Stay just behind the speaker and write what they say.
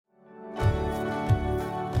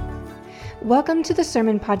Welcome to the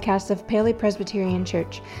Sermon Podcast of Paley Presbyterian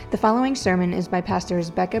Church. The following sermon is by Pastors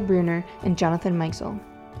Becca, Bruner, and Jonathan Mikesell.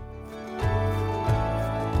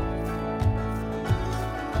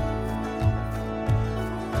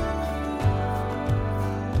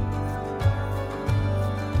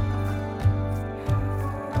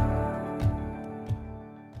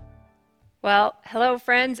 Well, hello,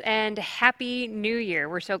 friends, and Happy New Year.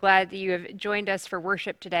 We're so glad that you have joined us for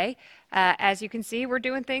worship today. As you can see, we're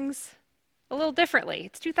doing things a little differently.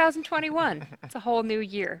 It's 2021. It's a whole new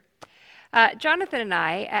year. Jonathan and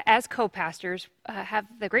I, as co-pastors, have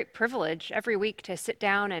the great privilege every week to sit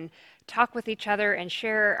down and talk with each other and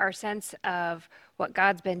share our sense of what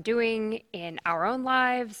God's been doing in our own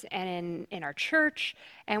lives and in our church.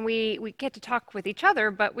 And we get to talk with each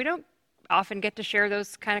other, but we don't often get to share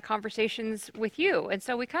those kind of conversations with you. And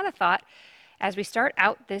so we kind of thought, as we start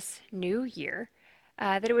out this new year,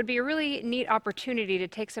 that it would be a really neat opportunity to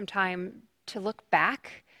take some time to look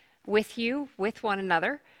back with you, with one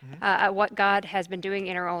another, at what God has been doing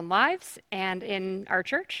in our own lives and in our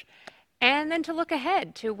church, and then to look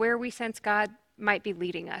ahead to where we sense God might be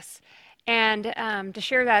leading us, and to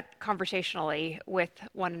share that conversationally with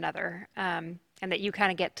one another. And that you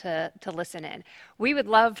kind of get to listen in. We would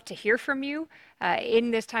love to hear from you in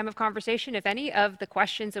this time of conversation. If any of the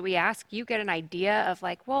questions that we ask, you get an idea of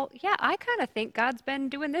like, well, yeah, I kind of think God's been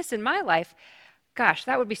doing this in my life. Gosh,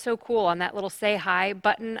 that would be so cool on that little say hi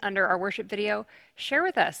button under our worship video. Share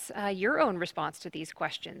with us your own response to these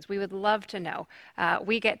questions. We would love to know.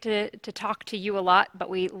 We get to talk to you a lot, but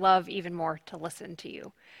we love even more to listen to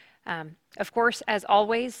you. Of course, as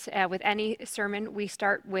always, with any sermon, we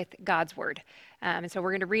start with God's Word. And so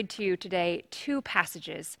we're going to read to you today two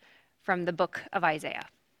passages from the book of Isaiah.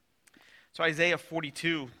 So Isaiah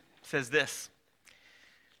 42 says this: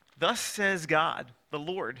 "Thus says God, the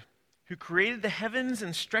Lord, who created the heavens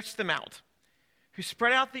and stretched them out, who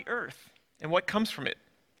spread out the earth and what comes from it,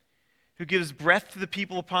 who gives breath to the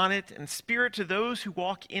people upon it and spirit to those who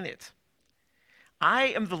walk in it. I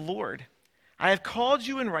am the Lord. I have called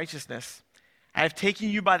you in righteousness. I have taken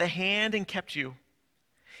you by the hand and kept you.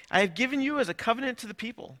 I have given you as a covenant to the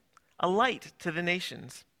people, a light to the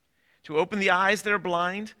nations, to open the eyes that are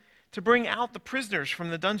blind, to bring out the prisoners from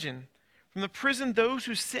the dungeon, from the prison those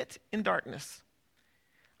who sit in darkness.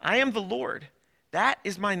 I am the Lord, that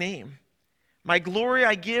is my name. My glory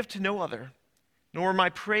I give to no other, nor my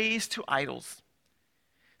praise to idols.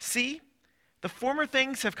 See, the former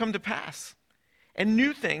things have come to pass, and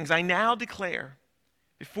new things I now declare.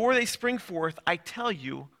 Before they spring forth, I tell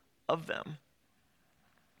you of them."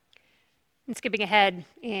 And skipping ahead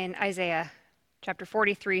in Isaiah chapter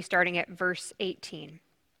 43, starting at verse 18.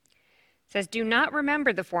 It says, "Do not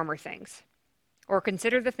remember the former things, or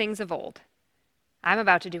consider the things of old. I'm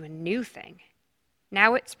about to do a new thing.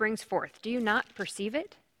 Now it springs forth. Do you not perceive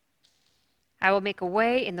it? I will make a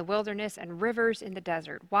way in the wilderness and rivers in the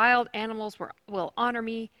desert. Wild animals will honor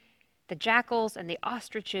me, the jackals and the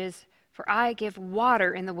ostriches, for I give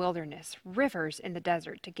water in the wilderness, rivers in the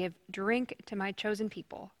desert, to give drink to my chosen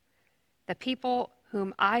people, the people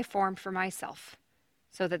whom I formed for myself,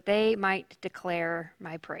 so that they might declare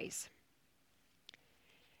my praise."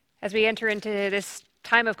 As we enter into this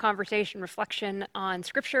time of conversation, reflection on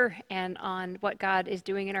Scripture and on what God is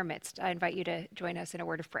doing in our midst, I invite you to join us in a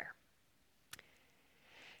word of prayer.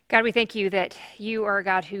 God, we thank you that you are a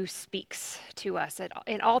God who speaks to us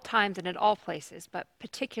in all times and in all places, but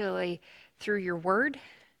particularly through your word,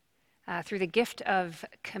 through the gift of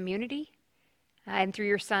community, and through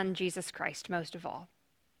your Son, Jesus Christ, most of all.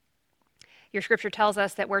 Your scripture tells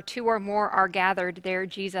us that where two or more are gathered, there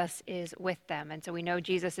Jesus is with them. And so we know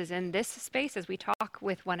Jesus is in this space as we talk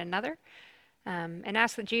with one another, and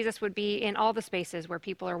ask that Jesus would be in all the spaces where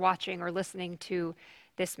people are watching or listening to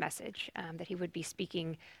this message, that he would be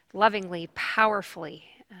speaking lovingly, powerfully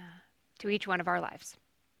to each one of our lives.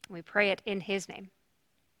 We pray it in his name.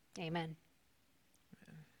 Amen.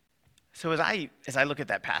 So as I look at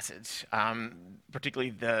that passage, particularly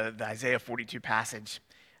the Isaiah 42 passage,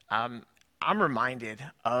 I'm reminded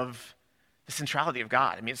of the centrality of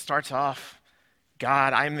God. I mean, it starts off,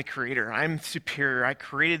 God, I am the creator. I'm superior. I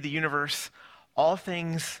created the universe. All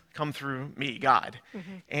things come through me, God.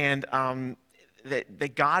 Mm-hmm. And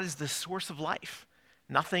that God is the source of life.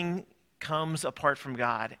 Nothing comes apart from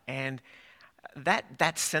God. And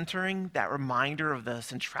that centering, that reminder of the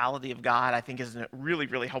centrality of God, I think is a really,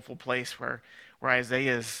 really helpful place where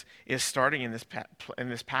Isaiah is starting in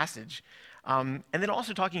this passage. And then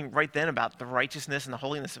also talking right then about the righteousness and the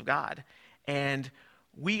holiness of God. And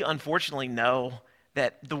we unfortunately know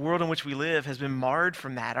that the world in which we live has been marred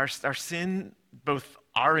from that. Our sin, both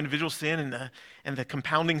our individual sin and the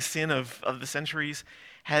compounding sin of the centuries,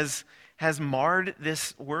 has marred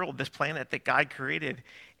this world, this planet that God created.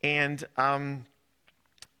 And,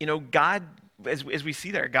 God, as we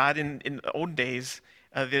see there, God in the old days,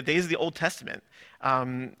 the days of the Old Testament,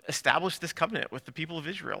 established this covenant with the people of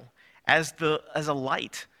Israel as a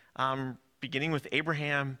light, beginning with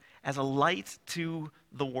Abraham, as a light to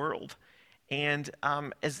the world. And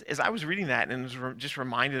as I was reading that and was just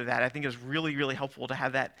reminded of that, I think it was really, really helpful to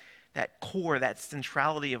have that core, that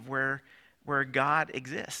centrality of where God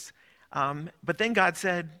exists. But then God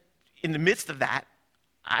said, in the midst of that,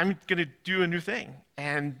 I'm going to do a new thing.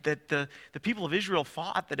 And that the people of Israel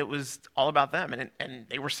thought that it was all about them, and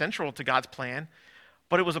they were central to God's plan,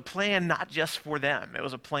 but it was a plan not just for them. It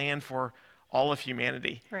was a plan for all of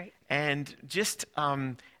humanity. Right. And just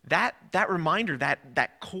that reminder,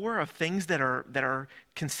 that core of things that are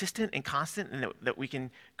consistent and constant, and that we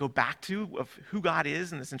can go back to, of who God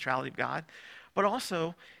is and the centrality of God, but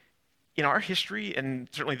also in our history, and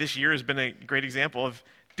certainly this year has been a great example of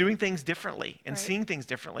doing things differently and seeing things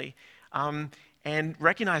differently, and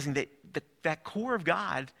recognizing that core of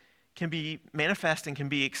God can be manifest and can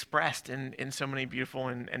be expressed in so many beautiful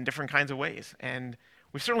and different kinds of ways. And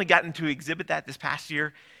we've certainly gotten to exhibit that this past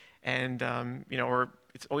year, and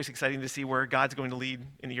it's always exciting to see where God's going to lead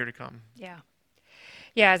in the year to come. Yeah,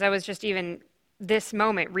 as I was just even this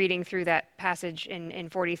moment reading through that passage in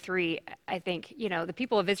 43, I think, the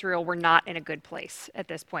people of Israel were not in a good place at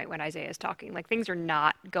this point when Isaiah is talking. Like, things are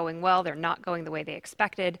not going well. They're not going the way they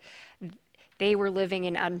expected. They were living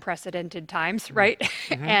in unprecedented times, right?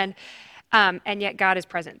 Mm-hmm. And yet God is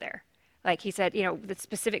present there. Like he said, the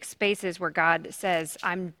specific spaces where God says,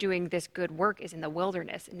 I'm doing this good work is in the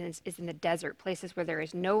wilderness and is in the desert, places where there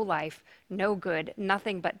is no life, no good,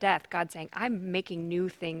 nothing but death. God saying, I'm making new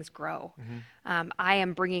things grow. Mm-hmm. I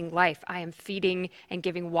am bringing life. I am feeding and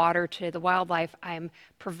giving water to the wildlife. I am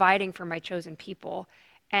providing for my chosen people.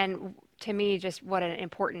 And to me, just what an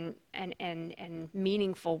important and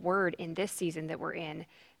meaningful word in this season that we're in,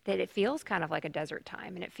 that it feels kind of like a desert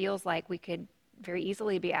time. And it feels like we could very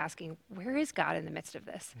easily be asking, where is God in the midst of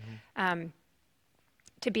this? Mm-hmm.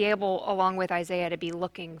 To be able, along with Isaiah, to be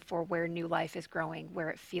looking for where new life is growing, where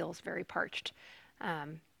it feels very parched,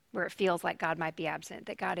 where it feels like God might be absent,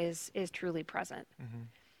 that God is truly present.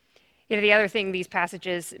 Mm-hmm. The other thing these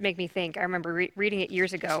passages make me think, I remember reading it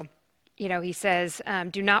years ago, he says,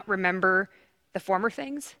 do not remember the former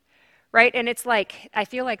things. Right? And it's like, I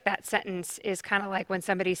feel like that sentence is kind of like when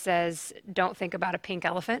somebody says, don't think about a pink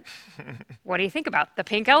elephant. What do you think about? The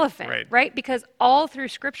pink elephant, right? Because all through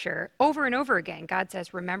Scripture, over and over again, God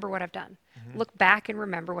says, remember what I've done. Mm-hmm. Look back and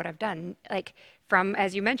remember what I've done. Like from,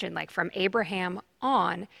 as you mentioned, like from Abraham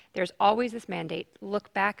on, there's always this mandate.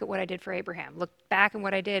 Look back at what I did for Abraham. Look back at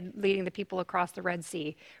what I did leading the people across the Red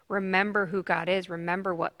Sea. Remember who God is.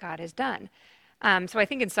 Remember what God has done. So I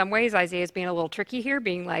think in some ways, Isaiah's being a little tricky here,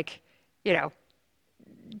 being like,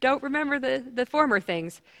 don't remember the former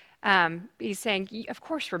things. He's saying, of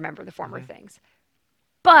course, remember the former mm-hmm. things.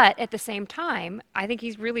 But at the same time, I think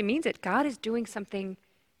he really means it. God is doing something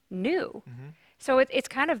new. Mm-hmm. So it's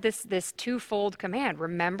kind of this twofold command.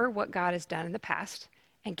 Remember what God has done in the past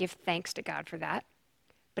and give thanks to God for that.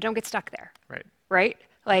 But don't get stuck there. Right?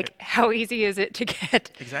 Like, how easy is it to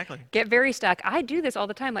get very stuck? I do this all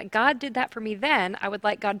the time. Like, God did that for me then. I would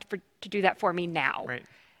like God to do that for me now. Right.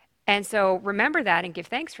 And so remember that and give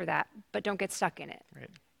thanks for that, but don't get stuck in it. Right.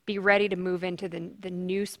 Be ready to move into the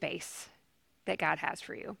new space that God has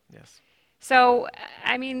for you. Yes. So,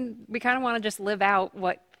 I mean, we kind of want to just live out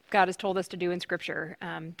what God has told us to do in Scripture,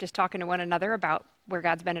 just talking to one another about where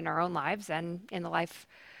God's been in our own lives and in the life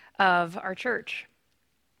of our church.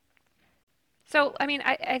 So, I mean,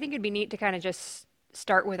 I think it'd be neat to kind of just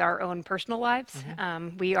start with our own personal lives.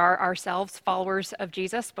 Mm-hmm. We are ourselves followers of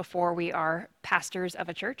Jesus before we are pastors of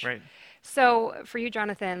a church. Right. So for you,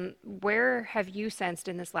 Jonathan, where have you sensed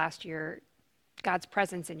in this last year God's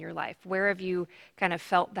presence in your life? Where have you kind of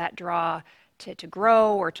felt that draw to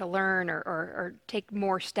grow or to learn or take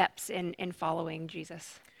more steps in following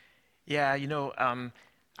Jesus? Yeah,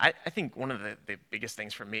 I think one of the biggest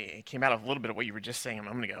things for me, it came out of a little bit of what you were just saying a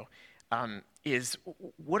moment ago, is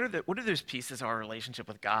what are those pieces of our relationship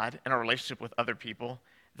with God and our relationship with other people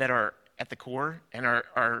that are at the core and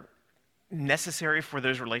are necessary for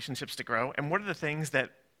those relationships to grow? And what are the things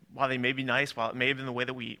that, while they may be nice, while it may have been the way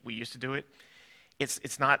that we used to do it,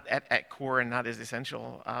 it's not at core and not as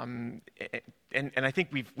essential. And I think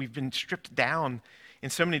we've been stripped down in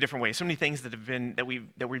so many different ways, so many things that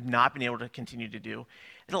we've not been able to continue to do.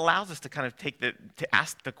 It allows us to kind of to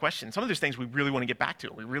ask the question. Some of those things we really want to get back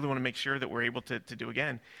to. We really want to make sure that we're able to do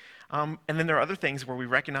again. And then there are other things where we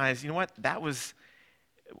recognize, you know what,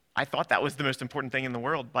 I thought that was the most important thing in the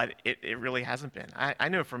world, but it really hasn't been. I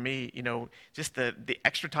know for me, just the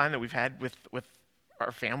extra time that we've had with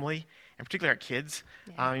our family, and particularly our kids.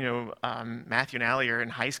 Yeah. Matthew and Allie are in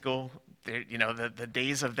high school. The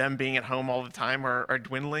days of them being at home all the time are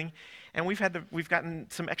dwindling, and we've gotten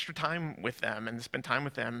some extra time with them and spent time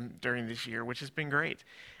with them during this year, which has been great.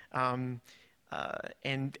 And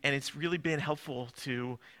it's really been helpful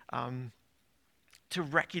to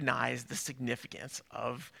recognize the significance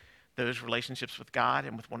of those relationships with God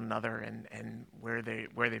and with one another, and where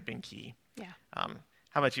they've been key. Yeah.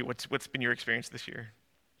 How about you? What's been your experience this year?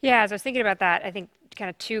 Yeah, as I was thinking about that, I think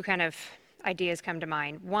two ideas come to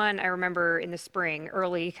mind. One, I remember in the spring,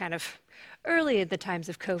 early at the times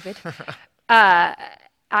of COVID,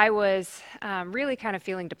 I was really kind of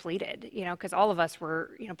feeling depleted, because all of us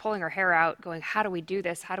were, pulling our hair out, going, how do we do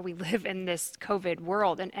this? How do we live in this COVID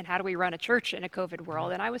world? And how do we run a church in a COVID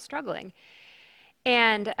world? And I was struggling.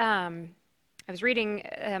 And I was reading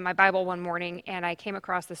my Bible one morning, and I came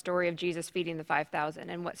across the story of Jesus feeding the 5,000.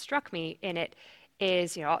 And what struck me in it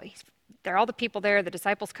is, there are all the people there. The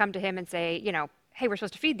disciples come to him and say, hey, we're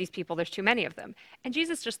supposed to feed these people. There's too many of them. And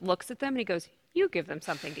Jesus just looks at them and he goes, you give them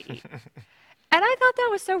something to eat. And I thought that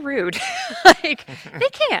was so rude. They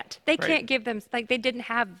can't give them, they didn't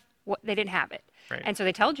have it. Right. And so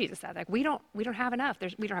they tell Jesus that, we don't have enough.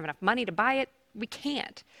 We don't have enough money to buy it. We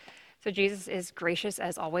can't. So Jesus is gracious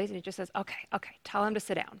as always, and he just says, okay, tell him to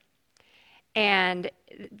sit down. And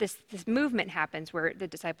this movement happens where the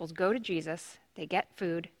disciples go to Jesus, they get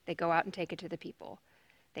food, they go out and take it to the people.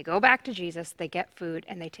 They go back to Jesus, they get food,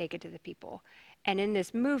 and they take it to the people. And in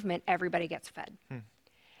this movement, everybody gets fed.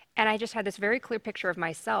 And I just had this very clear picture of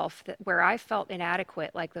myself that where I felt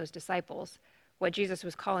inadequate, like those disciples, what Jesus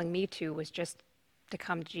was calling me to was just to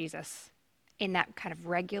come to Jesus in that kind of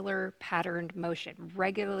regular patterned motion.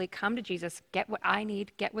 Regularly come to Jesus, get what I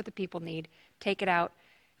need, get what the people need, take it out,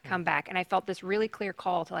 come back. And I felt this really clear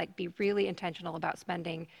call to be really intentional about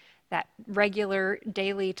spending that regular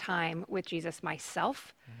daily time with Jesus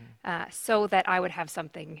myself, so that I would have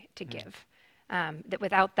something to give. That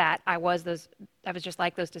without that, I was just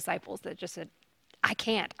like those disciples that just said,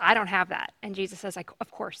 I don't have that. And Jesus says,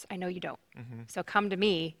 of course, I know you don't. So come to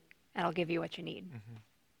me and I'll give you what you need.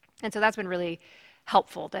 And so that's been really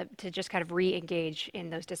helpful to just kind of re-engage in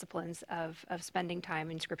those disciplines of spending time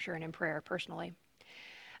in scripture and in prayer personally.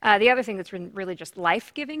 The other thing that's been really just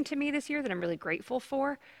life-giving to me this year that I'm really grateful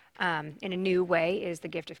for in a new way is the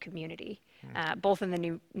gift of community. Both in the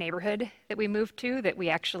new neighborhood that we moved to, that we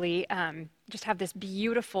actually just have this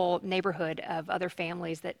beautiful neighborhood of other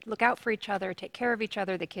families that look out for each other, take care of each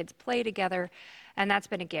other, the kids play together, and that's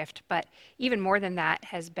been a gift. But even more than that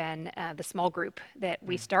has been the small group that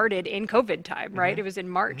we started in COVID time, right? It was in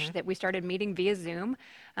March that we started meeting via Zoom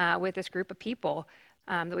with this group of people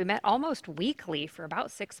that we met almost weekly for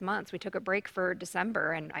about 6 months. We took a break for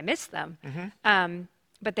December, and I missed them.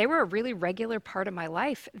 But they were a really regular part of my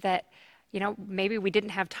life that, maybe we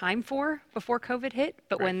didn't have time for before COVID hit,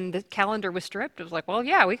 but when the calendar was stripped, it was like, well,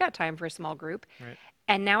 yeah, we got time for a small group.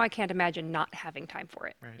 And now I can't imagine not having time for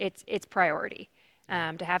it. It's priority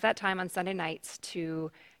to have that time on Sunday nights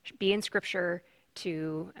to be in scripture,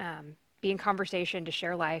 to be in conversation, to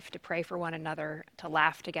share life, to pray for one another, to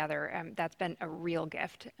laugh together. That's been a real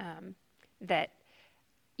gift that,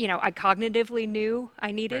 I cognitively knew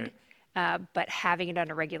I needed, but having it on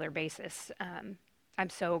a regular basis, I'm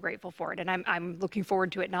so grateful for it. And I'm looking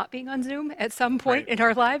forward to it not being on Zoom at some point in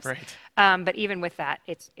our lives. But even with that,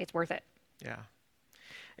 it's worth it. Yeah.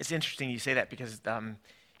 It's interesting you say that because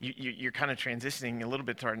you're kind of transitioning a little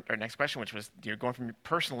bit to our next question, which was you're going from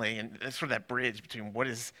personally and sort of that bridge between what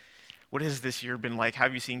has this year been like? How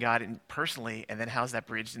have you seen God personally, and then how's that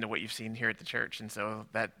bridged into what you've seen here at the church? And so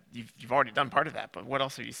that you've already done part of that, but what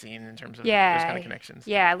else have you seen in terms of those kind of connections?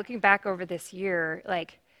 Yeah, looking back over this year,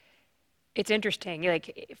 it's interesting.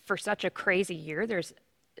 For such a crazy year, there's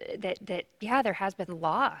there has been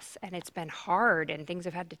loss, and it's been hard, and things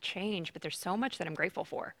have had to change. But there's so much that I'm grateful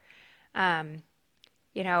for.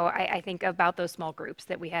 I think about those small groups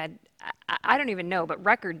that we had. I don't even know, but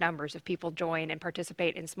record numbers of people join and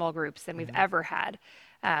participate in small groups than we've ever had,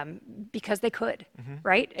 because they could,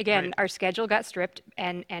 right? Again, our schedule got stripped,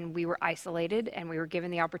 and we were isolated, and we were given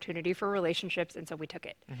the opportunity for relationships, and so we took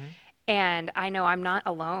it. And I know I'm not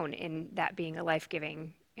alone in that being a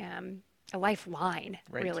life-giving a lifeline,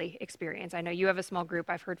 Right. really, experience. I know you have a small group.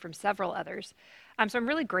 I've heard from several others. So I'm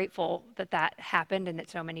really grateful that that happened and that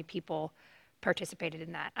so many people participated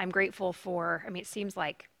in that. I'm grateful for, I mean, it seems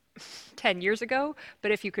like 10 years ago,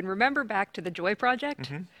 but if you can remember back to the Joy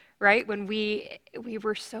Project, right? When we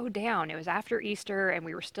were so down. It was after Easter and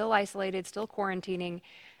we were still isolated, still quarantining.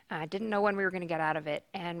 Didn't know when we were going to get out of it.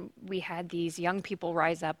 And we had these young people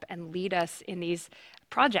rise up and lead us in these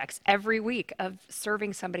projects every week of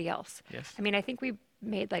serving somebody else. Yes. I mean, I think we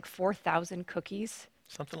made like 4,000 cookies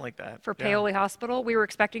Something like that. for Yeah. Paoli Hospital. We were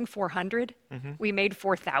expecting 400. We made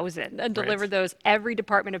 4,000 and delivered those. Every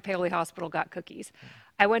department of Paoli Hospital got cookies.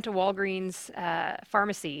 I went to Walgreens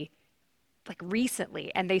pharmacy like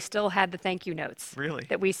recently, and they still had the thank you notes Really?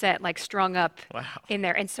 that we sent, like strung up Wow. in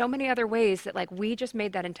there. And so many other ways that like we just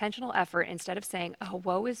made that intentional effort instead of saying, oh,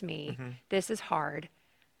 woe is me, this is hard.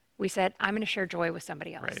 We said, I'm going to share joy with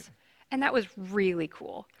somebody else. Right. And that was really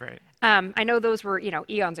cool. Right. I know those were,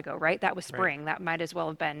 eons ago, right? That was spring. That might as well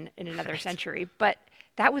have been in another century. But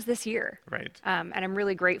that was this year. Right. And I'm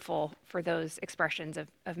really grateful for those expressions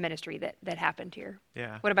of ministry that happened here.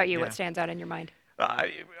 Yeah. What about you? Yeah. What stands out in your mind?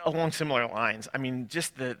 Along similar lines, I mean,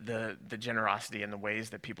 just the generosity and the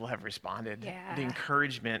ways that people have responded, Yeah. the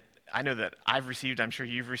encouragement I know that I've received, I'm sure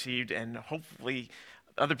you've received, and hopefully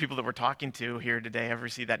other people that we're talking to here today have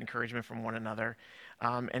received that encouragement from one another.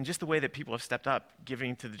 And just the way that people have stepped up,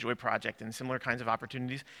 giving to the Joy Project and similar kinds of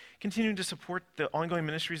opportunities, continuing to support the ongoing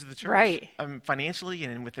ministries of the church, Right. Financially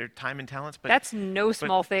and with their time and talents. But That's no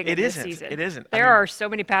small thing it in this isn't. season. It isn't. There are so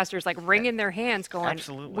many pastors like wringing their hands going,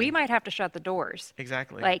 Absolutely. we might have to shut the doors.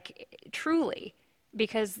 Exactly. Like truly,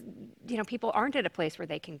 because people aren't at a place where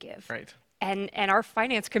they can give. Right. And our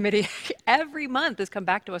finance committee every month has come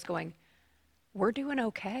back to us going, we're doing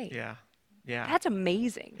okay. Yeah. Yeah. That's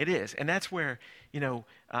amazing. It is, and that's where there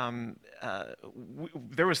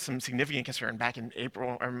was some significant concern back in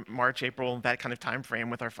April or March, April, that kind of time frame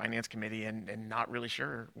with our finance committee, and not really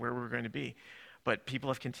sure where we were going to be. But people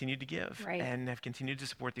have continued to give Right. and have continued to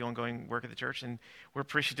support the ongoing work of the church, and we're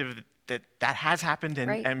appreciative that has happened, and,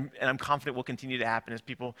 Right. and I'm confident will continue to happen as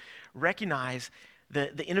people recognize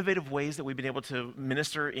the innovative ways that we've been able to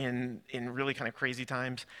minister in really kind of crazy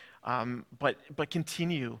times, but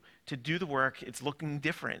continue to do the work. It's looking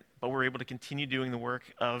different, but we're able to continue doing the work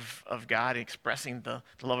of God, expressing the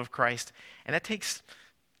love of Christ, and that takes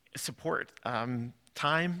support,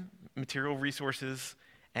 time, material resources,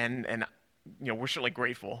 and we're certainly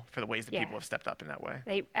grateful for the ways that Yeah. people have stepped up in that way.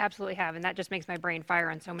 They absolutely have. And that just makes my brain fire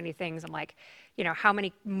on so many things. I'm like, how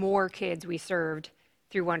many more kids we served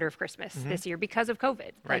through Wonder of Christmas this year because of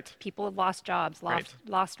COVID. Right. Like people have lost jobs,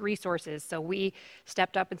 lost resources. So we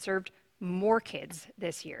stepped up and served more kids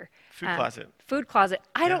this year. Food closet. Food closet.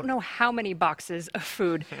 I don't know how many boxes of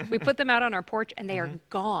food. We put them out on our porch and they are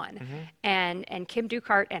gone. And Kim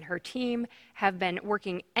Ducart and her team have been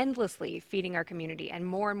working endlessly feeding our community, and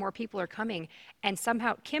more people are coming. And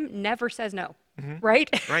somehow Kim never says no, right?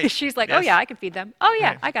 Right. She's like, oh Yes. yeah, I can feed them. Oh yeah,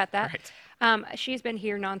 Right. I got that. Right. She's been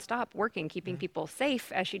here nonstop working, keeping people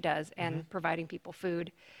safe as she does, and providing people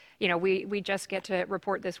food. We just get to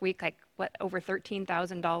report this week, over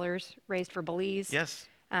 $13,000 raised for Belize. Yes.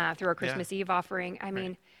 Through our Christmas Eve offering. I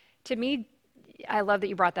mean, to me, I love that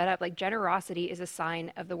you brought that up. Like, generosity is a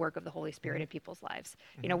sign of the work of the Holy Spirit in people's lives.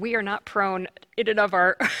 We are not prone, in and of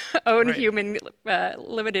our own Right. human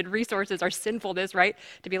limited resources, our sinfulness, right?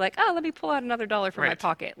 To be like, oh, let me pull out another dollar from my Right.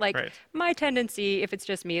 pocket. Like, Right. my tendency, if it's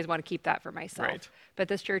just me, is want to keep that for myself. Right. But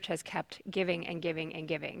this church has kept giving and giving and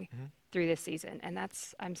giving through this season. And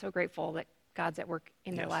I'm so grateful that God's at work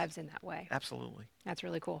in their Yes. lives in that way. Absolutely. That's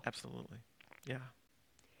really cool. Absolutely. Yeah.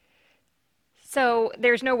 So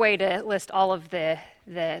there's no way to list all of the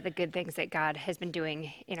good things that God has been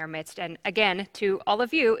doing in our midst. And again, to all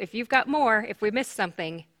of you, if you've got more, if we missed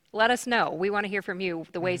something, let us know. We want to hear from you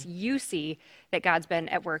the ways you see that God's been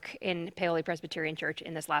at work in Paoli Presbyterian Church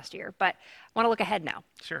in this last year. But I want to look ahead now,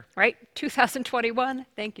 Sure. right? 2021,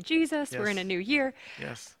 thank you, Jesus. We're in a Yes. new year.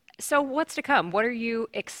 Yes. So what's to come? What are you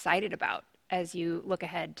excited about as you look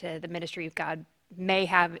ahead to the ministry of God may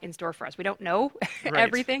have in store for us? We don't know Right.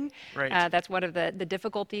 everything. Right. That's one of the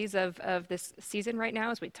difficulties of this season right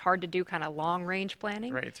now, is it's hard to do kind of long range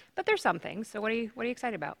planning. Right. But there's some things. So what are you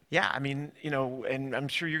excited about? Yeah, I mean, and I'm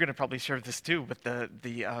sure you're going to probably share this too, but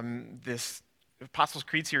this Apostles'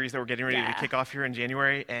 Creed series that we're getting ready Yeah. to kick off here in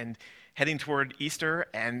January and heading toward Easter,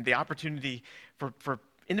 and the opportunity for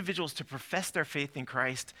individuals to profess their faith in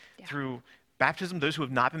Christ through baptism, those who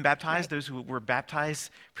have not been baptized, Right. those who were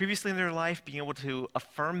baptized previously in their life, being able to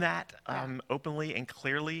affirm that openly and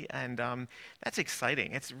clearly, and that's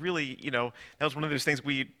exciting. It's really, that was one of those things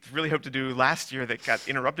we really hoped to do last year that got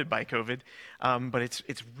interrupted by COVID, but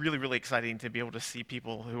it's really, really exciting to be able to see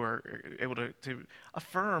people who are able to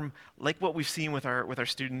affirm, like what we've seen with our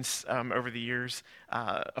students over the years,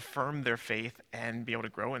 affirm their faith and be able to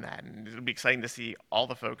grow in that, and it'll be exciting to see all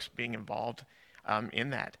the folks being involved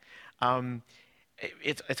in that.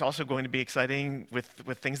 It's also going to be exciting with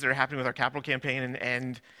things that are happening with our capital campaign,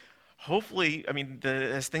 and hopefully, I mean,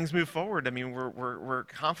 as things move forward, I mean, we're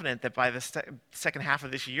confident that by the second half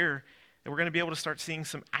of this year, that we're going to be able to start seeing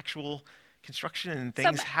some actual construction and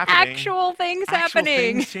things happening. Actual things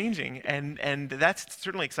happening. Things changing, and that's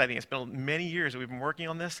certainly exciting. It's been many years that we've been working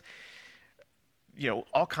on this.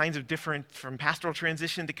 All kinds of different, from pastoral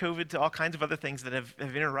transition to COVID to all kinds of other things that have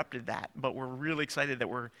interrupted that. But we're really excited that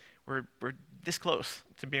we're this close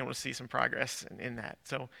to being able to see some progress in that.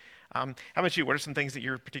 So, how about you? What are some things that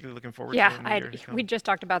you're particularly looking forward to in the year to come? We just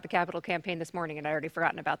talked about the capital campaign this morning, and I'd already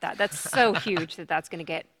forgotten about that. That's so huge that's going to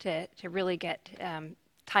get to really get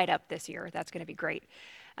tied up this year. That's going to be great.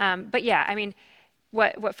 But yeah, I mean,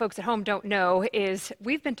 what folks at home don't know is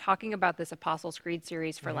we've been talking about this Apostles' Creed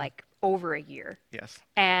series for like over a year. Yes.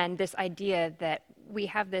 And this idea that we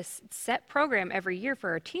have this set program every year for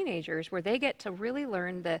our teenagers where they get to really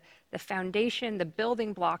learn the foundation, the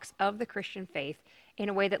building blocks of the Christian faith in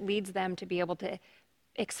a way that leads them to be able to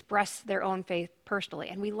express their own faith personally.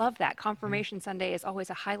 And we love that. Confirmation Sunday is always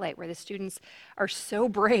a highlight where the students are so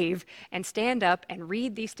brave and stand up and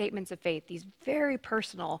read these statements of faith, these very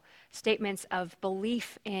personal statements of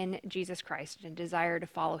belief in Jesus Christ and desire to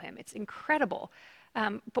follow him. It's incredible.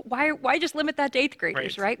 But why just limit that to 8th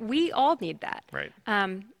graders, right? We all need that. Right.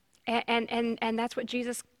 And that's what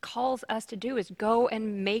Jesus calls us to do, is go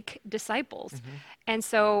and make disciples. And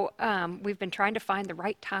so we've been trying to find the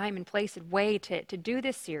right time and place and way to do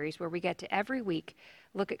this series where we get to every week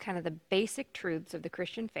look at kind of the basic truths of the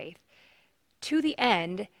Christian faith to the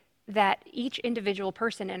end that each individual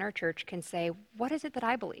person in our church can say, what is it that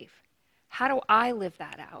I believe? How do I live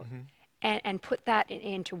that out? And put that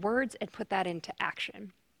into words and put that into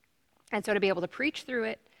action. And so to be able to preach through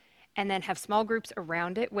it and then have small groups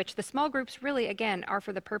around it, which the small groups really, again, are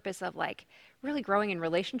for the purpose of like really growing in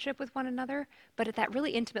relationship with one another, but at that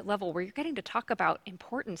really intimate level where you're getting to talk about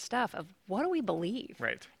important stuff of what do we believe?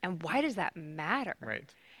 Right. And why does that matter?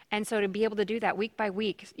 Right. And so to be able to do that week by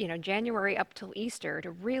week, January up till Easter,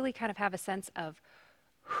 to really kind of have a sense of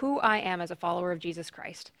who I am as a follower of Jesus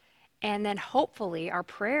Christ. And then hopefully our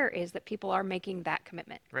prayer is that people are making that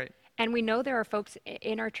commitment. Right. And we know there are folks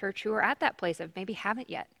in our church who are at that place of maybe haven't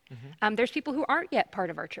yet. There's people who aren't yet part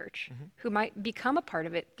of our church who might become a part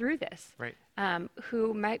of it through this, Right.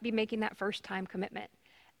 who might be making that first time commitment.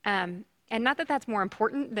 And not that that's more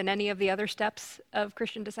important than any of the other steps of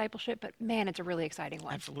Christian discipleship, but man, it's a really exciting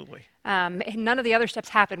one. Absolutely. And none of the other steps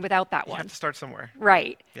happen without that You one. have to start somewhere.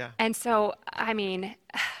 Right. Yeah. And so, I mean,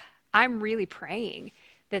 I'm really praying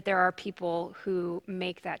that there are people who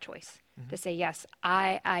make that choice to say, yes,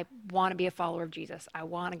 I want to be a follower of Jesus. I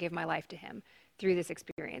want to give my life to him through this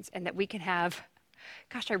experience, and that we can have,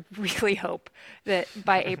 gosh, I really hope that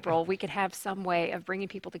by April we can have some way of bringing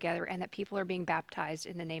people together and that people are being baptized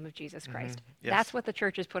in the name of Jesus Christ. Yes. That's what the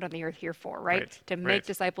church is put on the earth here for, right? To make Right.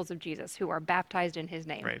 disciples of Jesus who are baptized in his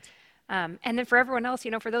name. Right. And then for everyone else,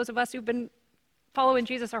 for those of us who've been following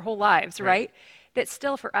Jesus our whole lives, right? That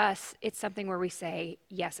still for us, it's something where we say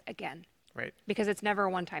yes again. Right. Because it's never a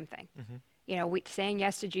one-time thing. Saying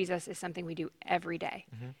yes to Jesus is something we do every day.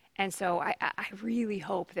 And so I really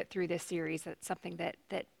hope that through this series, that's something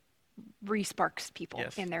that re-sparks people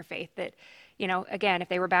Yes. in their faith. That, again, if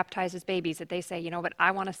they were baptized as babies, that they say, but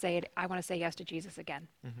I want to say yes to Jesus again.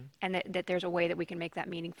 And that there's a way that we can make that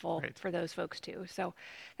meaningful Right. for those folks too. So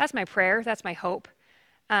that's my prayer. That's my hope.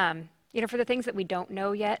 For the things that we don't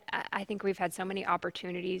know yet, I think we've had so many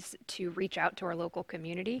opportunities to reach out to our local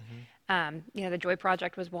community. The Joy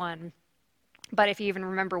Project was one. But if you even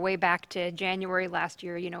remember way back to January last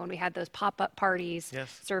year, when we had those pop-up parties,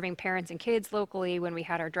 Yes. serving parents and kids locally, when we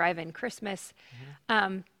had our drive-in Christmas,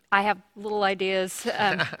 I have little ideas.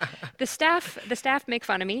 The staff make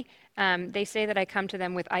fun of me. They say that I come to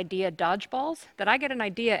them with idea dodgeballs, that I get an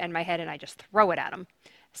idea in my head and I just throw it at them.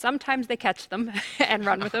 Sometimes they catch them and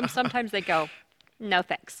run with them. Sometimes they go, no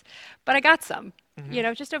thanks. But I got some,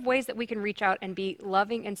 just of ways that we can reach out and be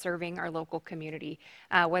loving and serving our local community,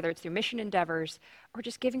 whether it's through mission endeavors or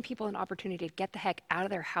just giving people an opportunity to get the heck out of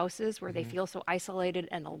their houses where they feel so isolated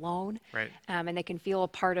and alone. Right. And they can feel a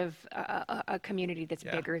part of a community that's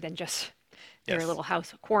bigger than just their Yes. little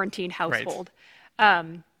quarantine Right. household.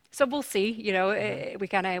 So we'll see. We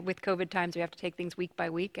kind of, with COVID times, we have to take things week by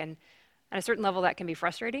week, and at a certain level, that can be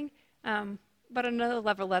frustrating. But on another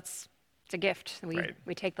level, it's a gift. Right.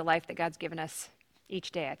 We take the life that God's given us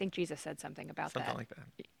each day. I think Jesus said something about Something that. like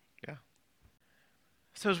that. Yeah.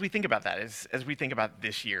 So as we think about that, as we think about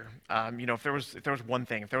this year, if there was one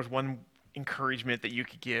thing, if there was one encouragement that you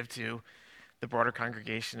could give to the broader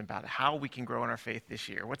congregation about how we can grow in our faith this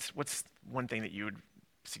year, what's one thing that you would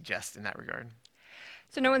suggest in that regard?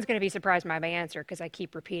 So no one's going to be surprised by my answer because I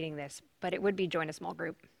keep repeating this, but it would be join a small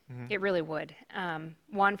group. It really would.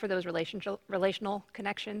 One, for those relational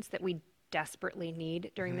connections that we desperately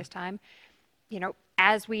need during this time.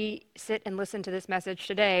 As we sit and listen to this message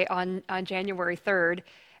today on January 3rd,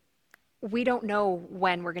 we don't know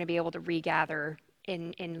when we're going to be able to regather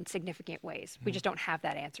in significant ways. We just don't have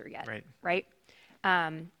that answer yet, right?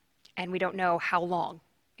 And we don't know how long.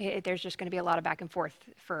 There's just going to be a lot of back and forth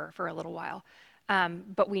for a little while.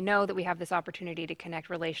 But we know that we have this opportunity to connect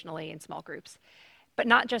relationally in small groups. But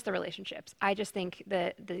not just the relationships. I just think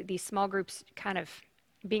that these small groups, kind of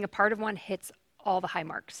being a part of one, hits all the high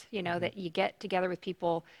marks, that you get together with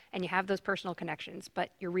people and you have those personal connections, but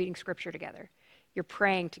you're reading scripture together. You're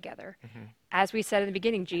praying together. As we said in the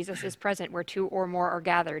beginning, Jesus is present where two or more are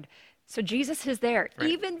gathered. So Jesus is there,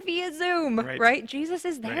 even via Zoom, right? Jesus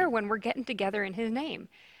is there when we're getting together in his name.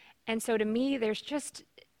 And so to me, there's just,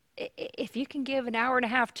 if you can give an hour and a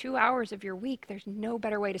half, 2 hours of your week, there's no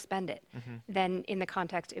better way to spend it than in the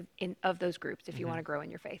context of those groups if you want to grow in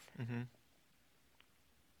your faith.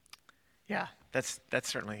 Yeah, that's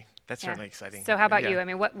certainly exciting. So how about you? I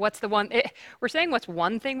mean, what's the one? We're saying what's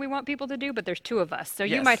one thing we want people to do, but there's two of us. So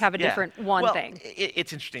you might have a different one thing.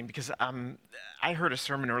 It's interesting because I heard a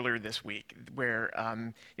sermon earlier this week where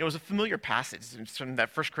it was a familiar passage. It's from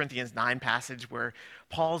that 1 Corinthians 9 passage where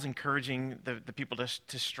Paul's encouraging the people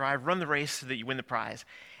to strive, run the race so that you win the prize.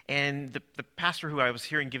 And the pastor who I was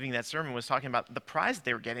hearing giving that sermon was talking about the prize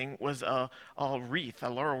they were getting was a wreath, a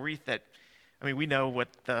laurel wreath that, we know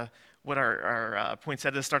what our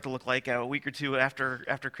poinsettias start to look like a week or two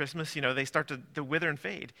after Christmas. They start to wither and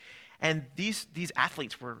fade. And these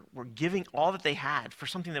athletes were giving all that they had for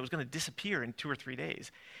something that was going to disappear in 2 or 3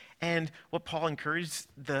 days. And what Paul encouraged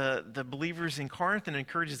the believers in Corinth and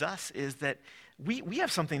encourages us is that we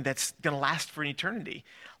have something that's going to last for an eternity.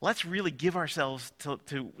 Let's really give ourselves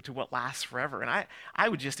to what lasts forever. And I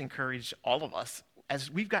would just encourage all of us, as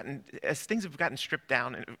things have gotten stripped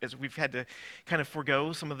down, and as we've had to kind of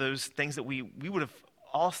forego some of those things that we would have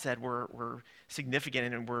all said were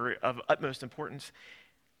significant and were of utmost importance,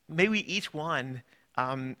 may we each one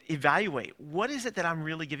evaluate, what is it that I'm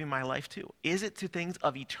really giving my life to? Is it to things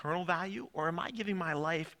of eternal value, or am I giving my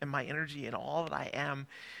life and my energy and all that I am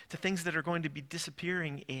to things that are going to be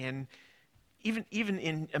disappearing in even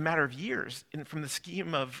in a matter of years from the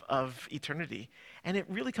scheme of eternity? And it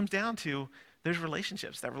really comes down to there's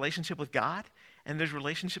relationships, that relationship with God, and there's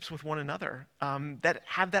relationships with one another that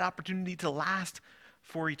have that opportunity to last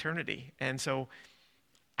for eternity. And so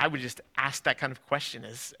I would just ask that kind of question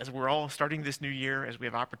as we're all starting this new year, as we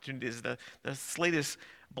have opportunities, the slate is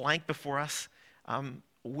blank before us.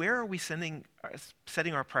 Where are we setting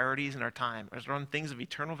our priorities and our time? Is it on things of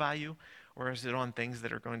eternal value, or is it on things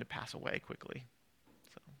that are going to pass away quickly?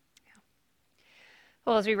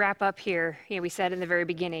 Well, as we wrap up here, we said in the very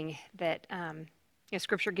beginning that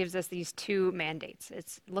Scripture gives us these two mandates.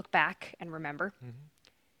 It's look back and remember,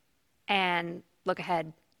 and look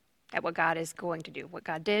ahead at what God is going to do, what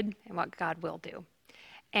God did and what God will do.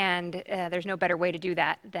 And there's no better way to do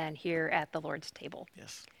that than here at the Lord's table.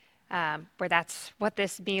 Yes. Where that's what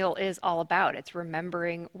this meal is all about. It's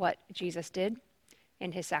remembering what Jesus did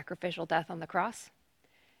in his sacrificial death on the cross.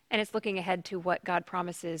 And it's looking ahead to what God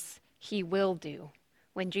promises he will do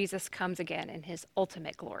when Jesus comes again in his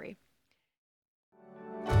ultimate glory.